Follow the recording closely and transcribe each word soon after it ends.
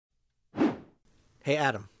Hey,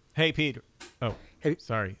 Adam. Hey, Peter. Oh, Hey.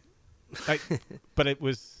 sorry. But it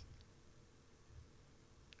was.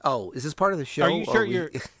 Oh, is this part of the show? Are you sure or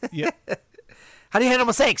you're? Yeah. How do you handle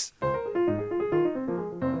mistakes?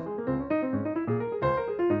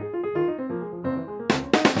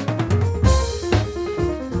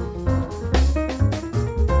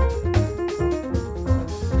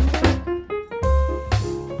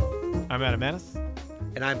 I'm Adam Manis,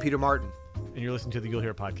 And I'm Peter Martin. and you're listening to the You'll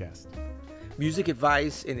Hear podcast. Music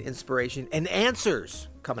advice and inspiration and answers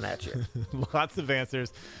coming at you. Lots of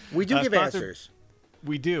answers. We do give Sponsored- answers.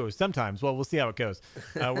 We do sometimes. Well, we'll see how it goes.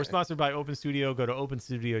 We're sponsored by Open Studio. Go to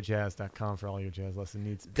openstudiojazz.com for all your jazz lesson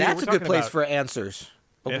needs. Peter, That's we're a good talking place about- for answers.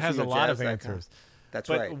 It has a lot of OpenStudioJazz.com. answers. That's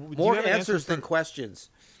But right. do you More have an answer answers than for- questions.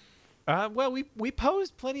 Well, we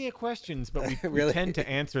pose plenty of questions, but we Really? tend to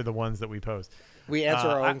answer the ones that we pose. We answer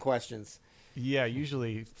our I- own questions. Yeah,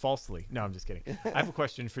 usually falsely. No, I'm just kidding. I have a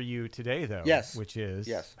question for you today, though. Yes. Which is,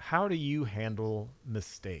 Yes. how do you handle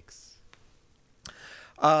mistakes?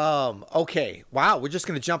 Okay. Wow. We're just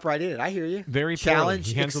going to jump right in. I hear you. Very Challenge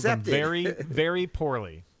poorly. He handles them accepted. very, very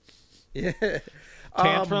poorly. Yeah.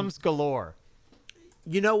 Tantrums galore.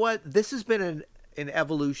 You know what? This has been an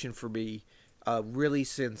evolution for me, really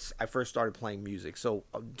since I first started playing music. So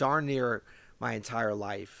darn near my entire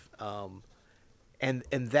life, and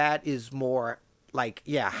that is more like,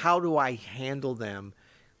 yeah, how do I handle them,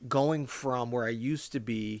 going from where I used to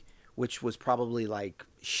be, which was probably like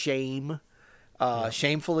shame,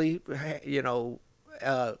 shamefully,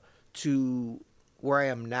 to where I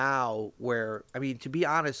am now, where, I mean, to be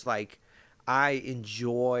honest, like, I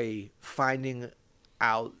enjoy finding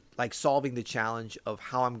out, like, solving the challenge of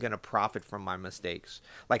how I'm going to profit from my mistakes.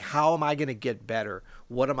 Like, how am I going to get better?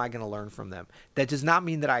 What am I going to learn from them? That does not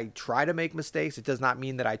mean that I try to make mistakes. It does not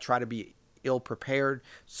mean that I try to be ill prepared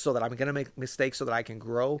so that I'm going to make mistakes so that I can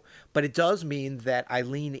grow. But it does mean that I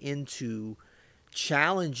lean into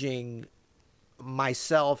challenging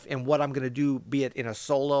myself and what I'm going to do, be it in a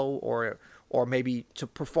solo or maybe to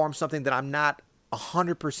perform something that I'm not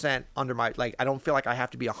 100% under my, like, I don't feel like I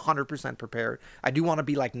have to be 100% prepared. I do want to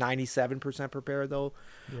be like 97% prepared though.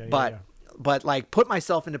 But like, put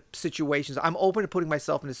myself into situations. I'm open to putting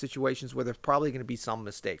myself into situations where there's probably going to be some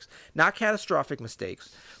mistakes, not catastrophic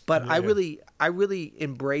mistakes, but I really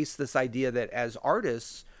embrace this idea that as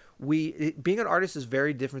artists, being an artist is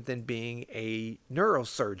very different than being a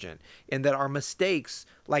neurosurgeon, in that our mistakes,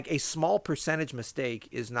 like a small percentage mistake,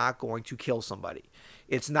 is not going to kill somebody.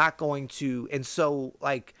 It's not going to, and so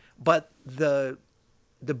like, but the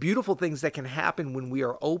beautiful things that can happen when we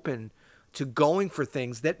are open to going for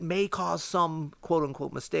things that may cause some quote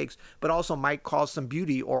unquote mistakes, but also might cause some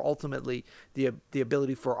beauty, or ultimately the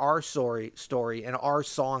ability for our story and our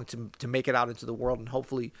song to make it out into the world and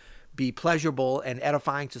hopefully be pleasurable and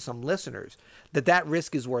edifying to some listeners, that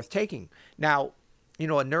risk is worth taking. Now, a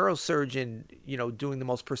neurosurgeon, doing the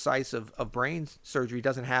most precise of brain surgery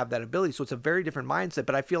doesn't have that ability. So it's a very different mindset.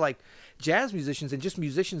 But I feel like jazz musicians and just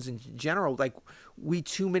musicians in general, like, we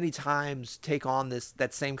too many times take on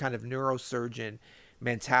that same kind of neurosurgeon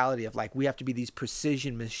mentality of like, we have to be these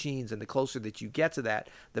precision machines, and the closer that you get to that,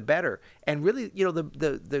 the better. And really,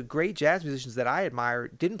 the great jazz musicians that I admire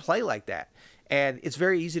didn't play like that. And it's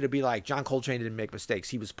very easy to be like, John Coltrane didn't make mistakes.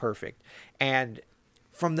 He was perfect. And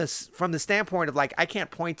from the standpoint of like, I can't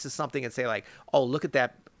point to something and say like, oh, look at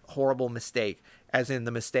that horrible mistake, as in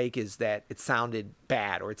the mistake is that it sounded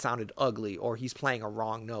bad or it sounded ugly or he's playing a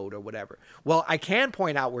wrong note or whatever. Well, I can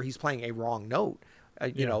point out where he's playing a wrong note,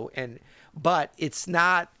 but it's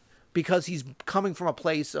not because he's coming from a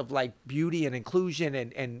place of like beauty and inclusion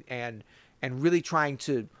and really trying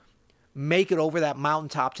to make it over that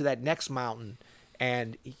mountaintop to that next mountain.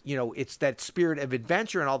 And, it's that spirit of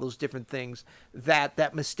adventure and all those different things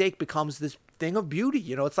that mistake becomes this thing of beauty.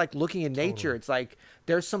 It's like looking in nature. Totally. It's like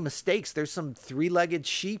there's some mistakes. There's some three-legged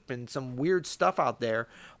sheep and some weird stuff out there.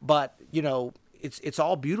 But, it's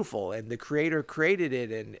all beautiful. And the creator created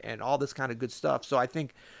it and all this kind of good stuff. So I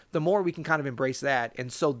think the more we can kind of embrace that.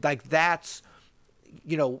 And so like that's,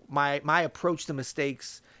 my approach to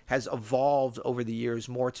mistakes has evolved over the years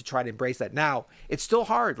more to try to embrace that. Now, it's still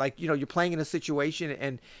hard. Like, you're playing in a situation,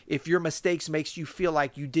 and if your mistakes makes you feel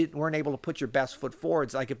like you weren't able to put your best foot forward,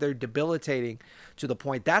 it's like if they're debilitating to the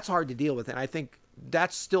point, that's hard to deal with. And I think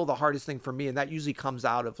that's still the hardest thing for me. And that usually comes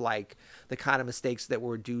out of like the kind of mistakes that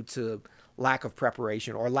were due to lack of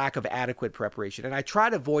preparation or lack of adequate preparation. And I try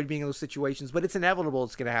to avoid being in those situations, but it's inevitable.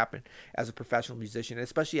 It's going to happen as a professional musician, and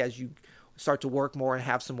especially as you start to work more and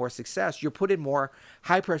have some more success, you're put in more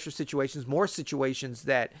high pressure situations, more situations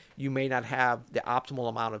that you may not have the optimal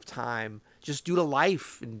amount of time just due to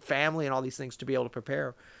life and family and all these things to be able to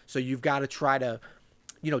prepare. So you've got to try to,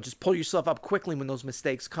 just pull yourself up quickly when those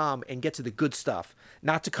mistakes come and get to the good stuff,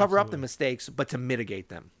 not to cover up the mistakes, but to mitigate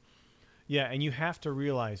them. Yeah. And you have to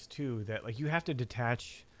realize too, that like you have to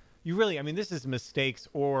detach, you really, I mean, this is mistakes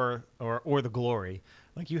or the glory.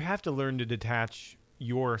 Like you have to learn to detach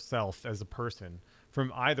yourself as a person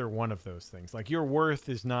from either one of those things. Like your worth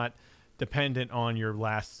is not dependent on your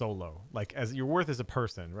last solo. Like as your worth as a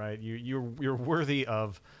person, right? You're worthy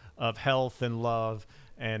of health and love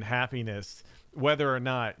and happiness, whether or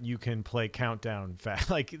not you can play countdown fast.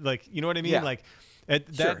 like you know what I mean? Yeah. Like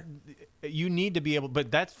that you need to be able,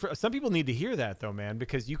 but that's for some people need to hear that though, man,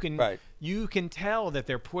 because you can tell that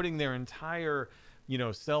they're putting their entire,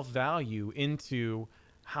 self-value into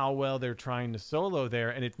how well they're trying to solo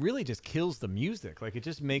there, and it really just kills the music. Like it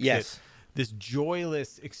just makes it this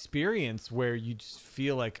joyless experience where you just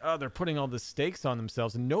feel like, oh, they're putting all the stakes on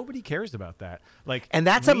themselves, and nobody cares about that. Like, and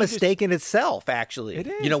that's a mistake in itself, actually. It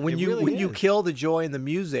is. When you kill the joy in the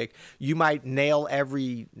music, you might nail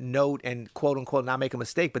every note and quote unquote not make a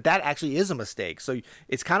mistake, but that actually is a mistake. So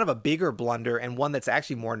it's kind of a bigger blunder and one that's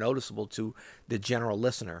actually more noticeable to the general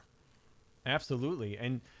listener. Absolutely.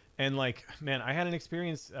 And like, man, I had an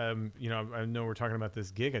experience, I know we're talking about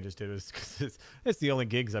this gig I just did. It's the only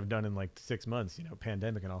gigs I've done in like 6 months,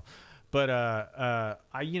 pandemic and all. But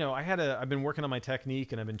I've been working on my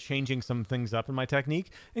technique, and I've been changing some things up in my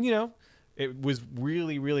technique. And, it was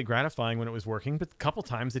really, really gratifying when it was working. But a couple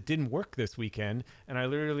times it didn't work this weekend. And I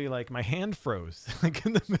literally, like, my hand froze like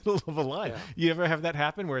in the middle of a line. Yeah. You ever have that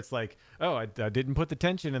happen where it's like, oh, I didn't put the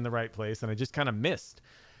tension in the right place and I just kind of missed.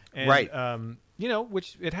 And, right.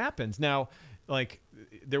 Which it happens. Now, like,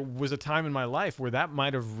 there was a time in my life where that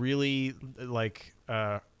might have really, like,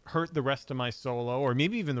 hurt the rest of my solo, or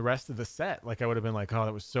maybe even the rest of the set. Like, I would have been like, oh,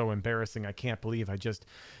 that was so embarrassing. I can't believe I just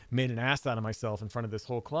made an ass out of myself in front of this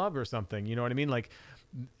whole club or something. You know what I mean? Like,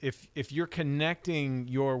 if you're connecting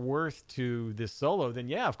your worth to this solo, then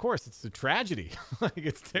yeah, of course, it's a tragedy. Like,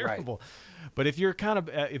 it's terrible. Right. But if you're kind of,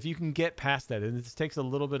 if you can get past that, and it takes a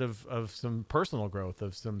little bit of some personal growth,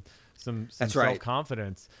 of some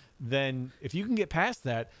self-confidence, then if you can get past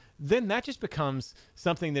that, then that just becomes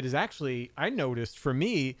something that is actually, I noticed for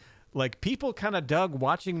me, like, people kind of dug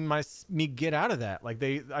watching me get out of that. Like,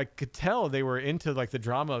 I could tell they were into, like, the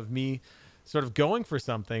drama of me sort of going for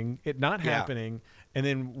something, it not happening, and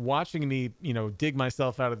then watching me, dig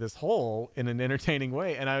myself out of this hole in an entertaining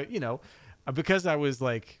way. And I, because I was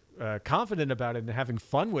like confident about it and having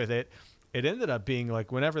fun with it, it ended up being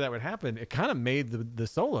like, whenever that would happen, it kind of made the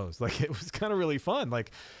solos. Like, it was kind of really fun.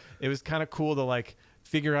 Like, it was kind of cool to, like,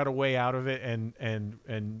 figure out a way out of it and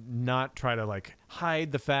not try to, like,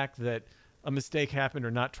 hide the fact that a mistake happened, or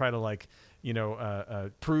not try to, like,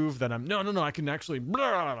 prove that I'm no, I can actually,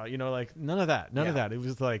 blah, like, none of that. It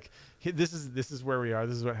was like, this is where we are.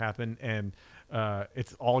 This is what happened. And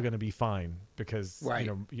it's all going to be fine, because,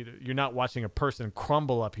 you're not watching a person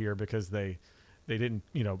crumble up here because they didn't,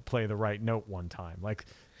 play the right note one time. Like,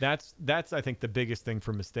 that's I think the biggest thing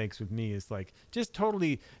for mistakes with me is, like, just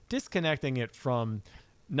totally disconnecting it from,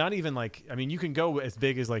 not even, like, I mean, you can go as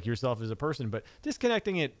big as, like, yourself as a person, but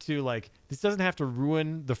disconnecting it to, like, this doesn't have to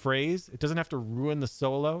ruin the phrase. It doesn't have to ruin the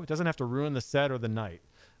solo. It doesn't have to ruin the set or the night.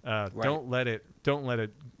 Right. Don't let it,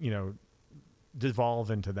 devolve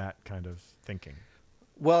into that kind of thinking.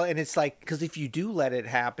 Well, and it's like, because if you do let it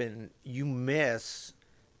happen, you miss,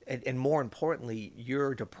 and more importantly,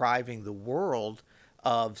 you're depriving the world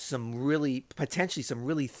of potentially some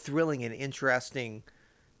really thrilling and interesting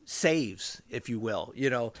saves, if you will,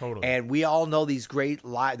 Totally. And we all know these great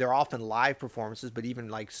they're often live performances, but even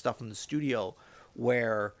like stuff in the studio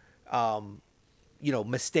where,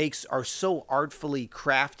 mistakes are so artfully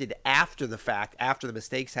crafted after the fact, after the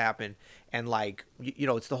mistakes happen. And, like,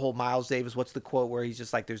 it's the whole Miles Davis, what's the quote where he's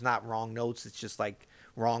just like, there's not wrong notes. It's just like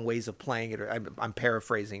wrong ways of playing it. Or I'm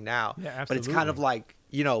paraphrasing now, but it's kind of like,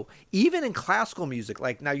 even in classical music,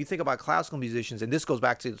 like, now you think about classical musicians, and this goes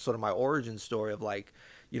back to sort of my origin story of, like,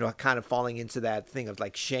 kind of falling into that thing of,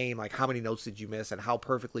 like, shame, like, how many notes did you miss and how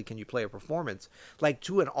perfectly can you play a performance? Like,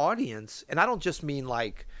 to an audience, and I don't just mean,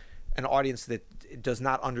 like, an audience that does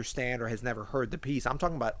not understand or has never heard the piece. I'm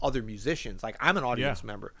talking about other musicians. Like, I'm an audience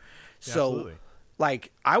member. So, absolutely.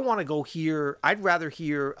 Like, I want to go I'd rather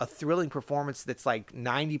hear a thrilling performance that's like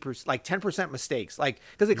 90%, like 10% mistakes. Like,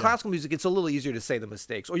 because in classical music, it's a little easier to say the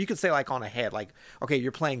mistakes. Or you could say, like, on a head, like, okay,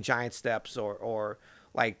 you're playing giant steps, or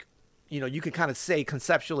like, you could kind of say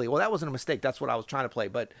conceptually, well, that wasn't a mistake. That's what I was trying to play.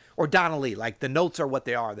 Or Donna Lee, like, the notes are what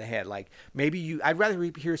they are, the head. Like, maybe I'd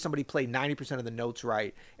rather hear somebody play 90% of the notes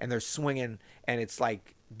right, and they're swinging, and it's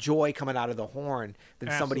like, joy coming out of the horn than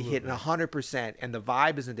somebody hitting Absolutely. 100% and the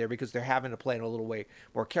vibe isn't there because they're having to play in a little way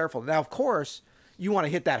more careful. Now, of course, you want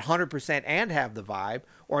to hit that 100% and have the vibe,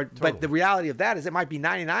 but the reality of that is it might be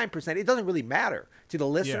 99%. It doesn't really matter to the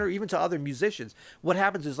listener, Yeah. even to other musicians. What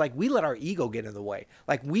happens is like we let our ego get in the way.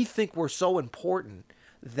 Like we think we're so important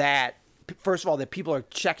that first of all that people are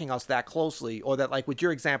checking us that closely, or that like with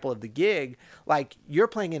your example of the gig, like you're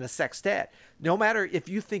playing in a sextet. No matter if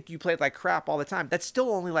you think you played like crap all the time, that's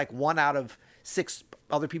still only like 1 out of 6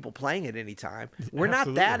 other people playing at any time. We're not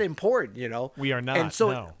that Absolutely. important, you know. We are not, And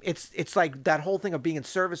so no. it's like that whole thing of being in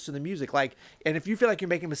service to the music. Like, and if you feel like you're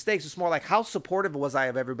making mistakes, it's more like how supportive was I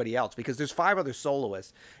of everybody else? Because there's 5 other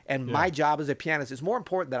soloists, and my job as a pianist is more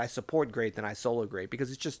important that I support great than I solo great, because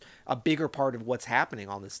it's just a bigger part of what's happening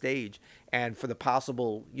on the stage. And for the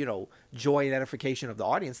possible, you know, joy and edification of the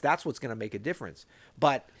audience, that's what's going to make a difference.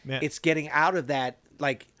 But Man. it's getting out of that,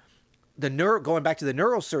 like going back to the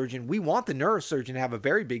neurosurgeon, we want the neurosurgeon to have a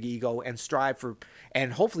very big ego and strive for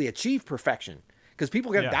and hopefully achieve perfection, because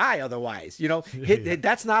people are going to die otherwise, you know.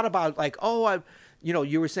 That's not about like, you know,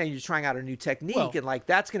 you were saying you're trying out a new technique, and like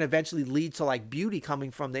that's going to eventually lead to like beauty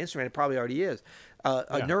coming from the instrument. It probably already is.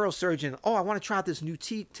 A neurosurgeon, I want to try out this new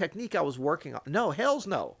technique I was working on. No, hell's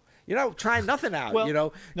no. You know, try nothing out. Well, you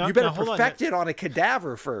know, now- you better now, hold on. perfect it on a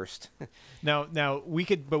cadaver first. Now we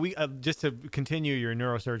could, but we just to continue your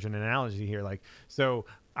neurosurgeon analogy here. Like, so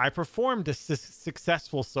I performed a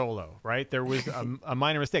successful solo, right? There was a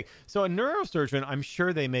minor mistake. So a neurosurgeon, I'm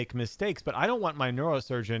sure they make mistakes, but I don't want my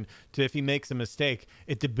neurosurgeon to, if he makes a mistake,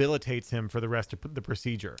 it debilitates him for the rest of the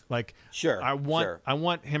procedure. Like, Sure, I want sure. I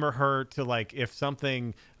want him or her to, like, if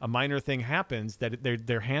a minor thing happens, that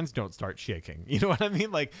their hands don't start shaking. You know what I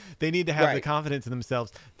mean? Like, they need to have the Right. confidence in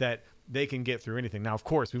themselves that they can get through anything. Now, of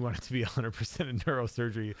course, we want it to be 100% in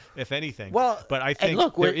neurosurgery, if anything. Well, but I and think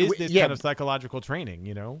look, there is this yeah. kind of psychological training,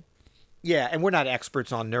 you know? Yeah, and we're not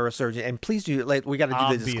experts on neurosurgeon, and please do. Like, we got to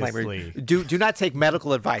do the disclaimer. Obviously. Do not take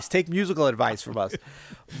medical advice. Take musical advice from us.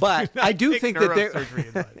 But I do Take think that there. neurosurgery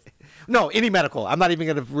advice. No, any medical. I'm not even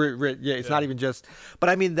going to. Yeah, it's not even just. But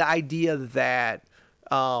I mean, the idea that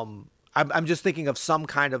I'm just thinking of some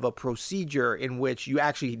kind of a procedure in which you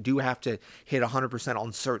actually do have to hit 100%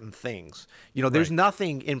 on certain things. You know, there's Right.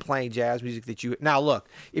 nothing in playing jazz music that you. Now, look,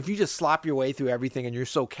 if you just slop your way through everything and you're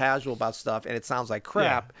so casual about stuff and it sounds like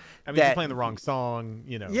crap, Yeah. I mean, that you're playing the wrong song,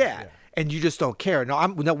 you know. yeah. And you just don't care. No,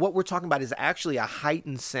 what we're talking about is actually a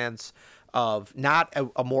heightened sense of not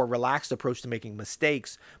a more relaxed approach to making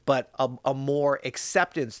mistakes, but a more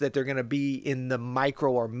acceptance that they're going to be in the micro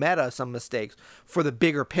or meta some mistakes for the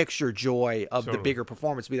bigger picture joy of the Totally. bigger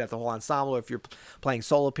performance, be that the whole ensemble, or if you're playing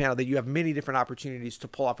solo piano, that you have many different opportunities to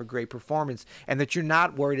pull off a great performance, and that you're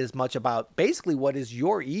not worried as much about basically what is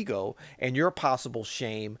your ego and your possible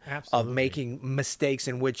shame of Absolutely. making mistakes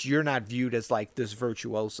in which you're not viewed as like this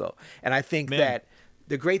virtuoso. And I think Man. that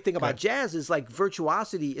the great thing about ahead. jazz is like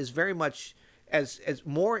virtuosity is very much as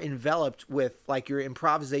more enveloped with like your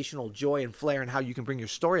improvisational joy and flair and how you can bring your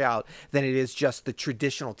story out than it is just the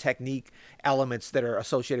traditional technique elements that are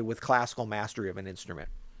associated with classical mastery of an instrument.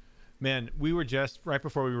 Man, we were just right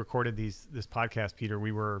before we recorded this podcast, Peter,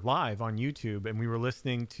 we were live on YouTube and we were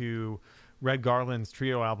listening to Red Garland's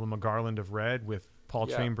trio album, A Garland of Red, with Paul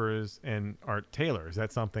Yeah. Chambers and Art Taylor. Is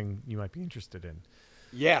that something you might be interested in?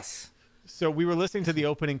 Yes. So we were listening to the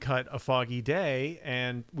opening cut, A Foggy Day,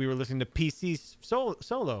 and we were listening to PC's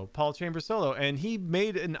solo, Paul Chambers solo, and he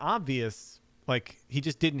made an obvious, like, he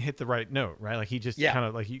just didn't hit the right note, right? Like, he just kind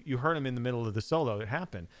of, like, you heard him in the middle of the solo. It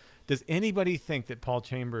happened. Does anybody think that Paul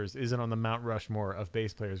Chambers isn't on the Mount Rushmore of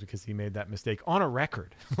bass players because he made that mistake on a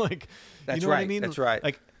record? Like, That's you know what I right. mean? That's right.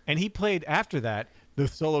 Like, and he played after that. The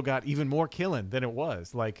solo got even more killing than it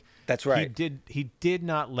was. Like, That's right. He did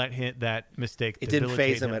not let that mistake. It didn't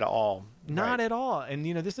debilitate phase him at all. Not Right. at all. And,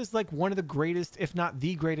 you know, this is like one of the greatest, if not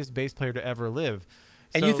the greatest bass player to ever live.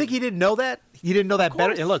 And So- you think he didn't know that? He didn't know that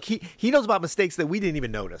better? course. And look, he knows about mistakes that we didn't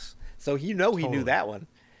even notice. So he knew Totally. that one.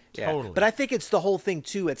 Yeah. Totally. But I think it's the whole thing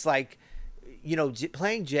too. It's like, you know,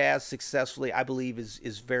 playing jazz successfully, I believe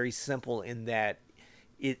is very simple in that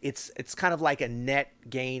it's kind of like a net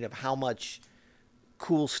gain of how much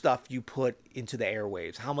cool stuff you put into the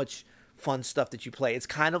airwaves, how much fun stuff that you play. It's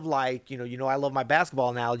kind of like, you know, I love my basketball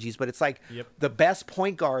analogies, but it's like Yep. the best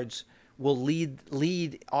point guards will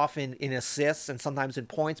lead often in assists and sometimes in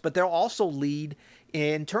points, but they'll also lead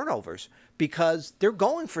in turnovers because they're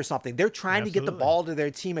going for something. They're trying to get the Absolutely. ball to their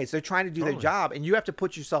teammates. They're trying to do their Totally. job, and you have to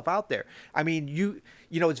put yourself out there. I mean,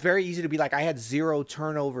 it's very easy to be like, I had 0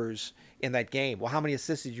 turnovers in that game. Well, how many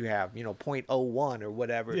assists did you have? 0.01 or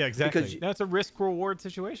whatever. Yeah, exactly. Because That's a risk reward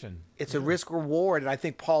situation. it's a risk reward, and I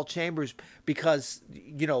think Paul Chambers, because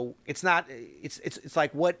it's not, it's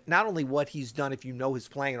like not only what he's done, if his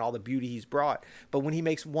playing and all the beauty he's brought, but when he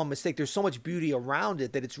makes one mistake, there's so much beauty around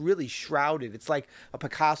it that it's really shrouded. It's like a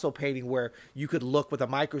Picasso painting where you could look with a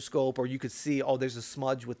microscope, or you could see, oh, there's a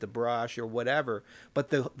smudge with the brush or whatever, but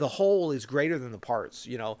the whole is greater than the parts.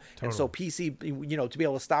 And so PC, to be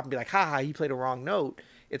able to stop and be like, ha, he played a wrong note.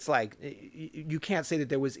 It's like, you can't say that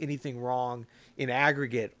there was anything wrong in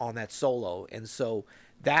aggregate on that solo. And so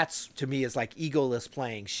that's, to me, is like egoless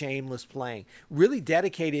playing, shameless playing, really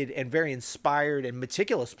dedicated and very inspired and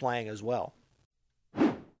meticulous playing as well.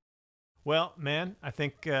 Well, man, I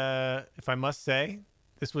think if I must say,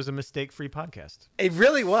 this was a mistake-free podcast. It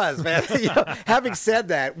really was, man. Having said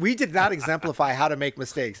that, we did not exemplify how to make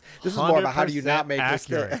mistakes. This is more about how do you not make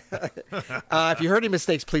mistakes. If you heard any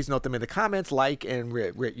mistakes, please note them in the comments, and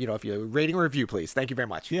if you're rating or review, please. Thank you very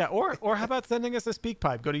much. Yeah, or how about sending us a speak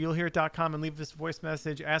pipe? Go to you'llhear.com and leave us a voice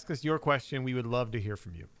message. Ask us your question. We would love to hear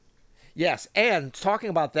from you. Yes, and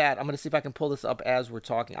talking about that, I'm going to see if I can pull this up as we're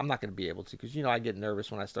talking. I'm not going to be able to because, I get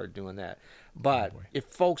nervous when I start doing that. But if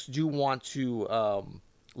folks do want to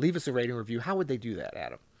leave us a rating review, how would they do that,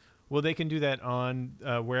 Adam? Well, they can do that on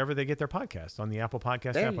wherever they get their podcasts, on the Apple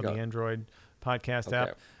Podcast app, on the Android Podcast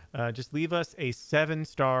app. Just leave us a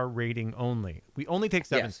 7-star rating only. We only take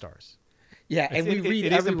 7 stars. Yeah, and we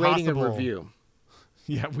read every rating and review.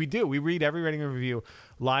 Yeah, we do. We read every rating and review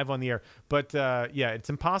live on the air. But it's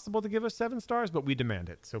impossible to give us 7 stars, but we demand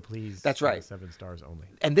it. So please, that's right. 7 stars only.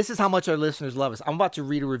 And this is how much our listeners love us. I'm about to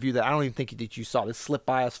read a review that I don't even think that you saw. This slipped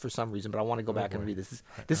by us for some reason, but I want to go back and read this.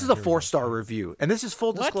 This is a 4-star review, and this is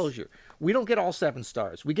full disclosure. We don't get all 7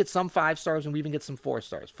 stars. We get some 5 stars, and we even get some 4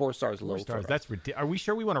 stars. 4 stars low. 4 stars. That's ridiculous. Are we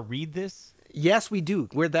sure we want to read this? Yes, we do.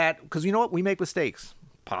 We're that because you know what? We make mistakes.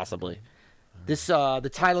 Possibly. This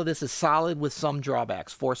the title of this is Solid with Some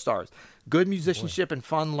Drawbacks. 4 stars. Good musicianship and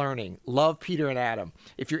fun learning. Love Peter and Adam.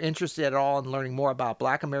 If you're interested at all in learning more about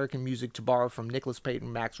Black American music, to borrow from Nicholas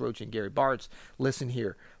Payton, Max Roach, and Gary Bartz, listen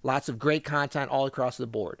here. Lots of great content all across the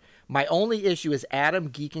board. My only issue is Adam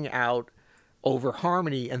geeking out over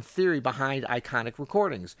harmony and theory behind iconic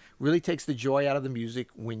recordings. Really takes the joy out of the music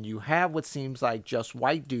when you have what seems like just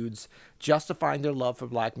white dudes justifying their love for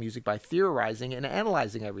black music by theorizing and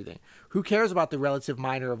analyzing everything. Who cares about the relative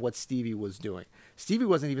minor of what Stevie was doing? Stevie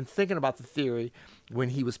wasn't even thinking about the theory when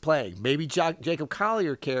he was playing. Maybe Jacob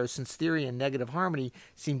Collier cares, since theory and negative harmony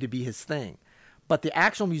seem to be his thing. But the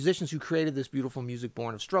actual musicians who created this beautiful music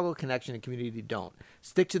born of struggle, connection, and community don't.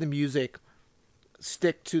 Stick to the music.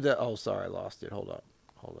 Stick to the... Oh, sorry, I lost it. Hold up.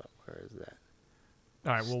 Where is that?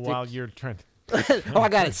 All right, well, while you're trying to... Oh, I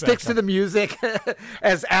got it. Sticks to the music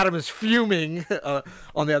as Adam is fuming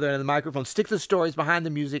on the other end of the microphone. Stick to the stories behind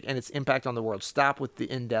the music and its impact on the world. Stop with the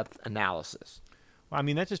in-depth analysis. Well, I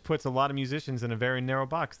mean, that just puts a lot of musicians in a very narrow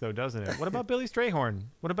box, though, doesn't it? What about Billy Strayhorn?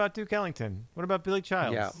 What about Duke Ellington? What about Billy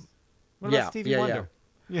Childs? Yeah. What about Stevie Wonder?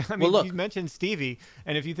 Yeah, I mean, look, you mentioned Stevie,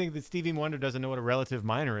 and if you think that Stevie Wonder doesn't know what a relative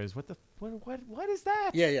minor is, what is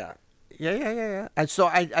that? Yeah. And so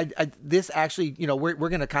I this actually, we're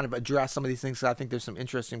going to kind of address some of these things. I think there's some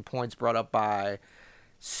interesting points brought up by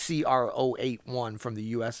CR081 from the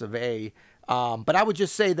US of A. But I would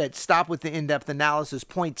just say that stop with the in-depth analysis,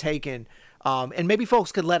 point taken. And maybe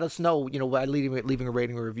folks could let us know, by leaving a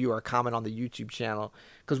rating or review or a comment on the YouTube channel,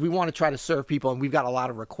 because we want to try to serve people, and we've got a lot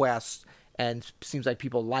of requests. And it seems like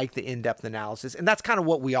people like the in-depth analysis. And that's kind of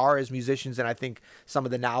what we are as musicians, and I think some of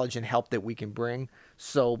the knowledge and help that we can bring.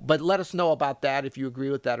 So, but let us know about that if you agree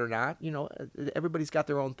with that or not. Everybody's got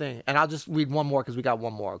their own thing. And I'll just read one more because we got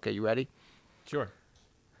one more. Okay, you ready? Sure.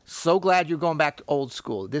 So glad you're going back to old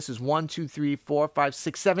school. This is 1, 2, 3, 4, 5,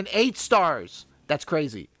 6, 7, 8 stars. That's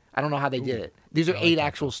crazy. I don't know how they did it. These are 8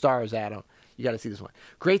 actual stars, Adam. You got to see this one.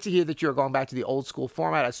 Great to hear that you're going back to the old school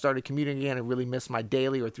format. I started commuting again and really miss my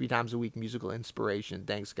daily or 3 times a week musical inspiration.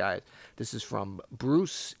 Thanks, guys. This is from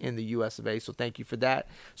Bruce in the US of A. So thank you for that.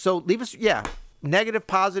 So leave us, negative,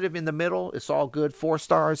 positive in the middle. It's all good. 4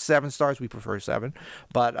 stars, 7 stars. We prefer 7.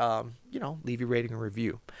 But, leave your rating and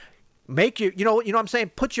review. Make your, what I'm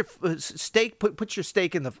saying? Put your stake, put your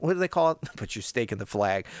stake in the, what do they call it? Put your stake in the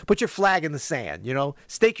flag. Put your flag in the sand,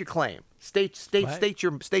 Stake your claim. State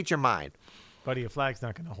your mind. Buddy, a flag's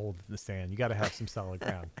not going to hold in the sand. You got to have some solid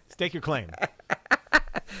ground. Stake your claim.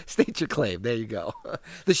 State your claim. There you go.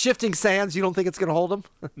 The shifting sands, you don't think it's going to hold them?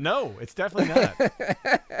 No, it's definitely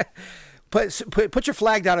not. Put your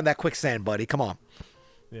flag down in that quicksand, buddy. Come on.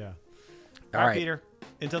 Yeah. All right, Peter.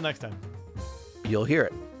 Until next time. You'll hear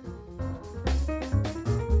it.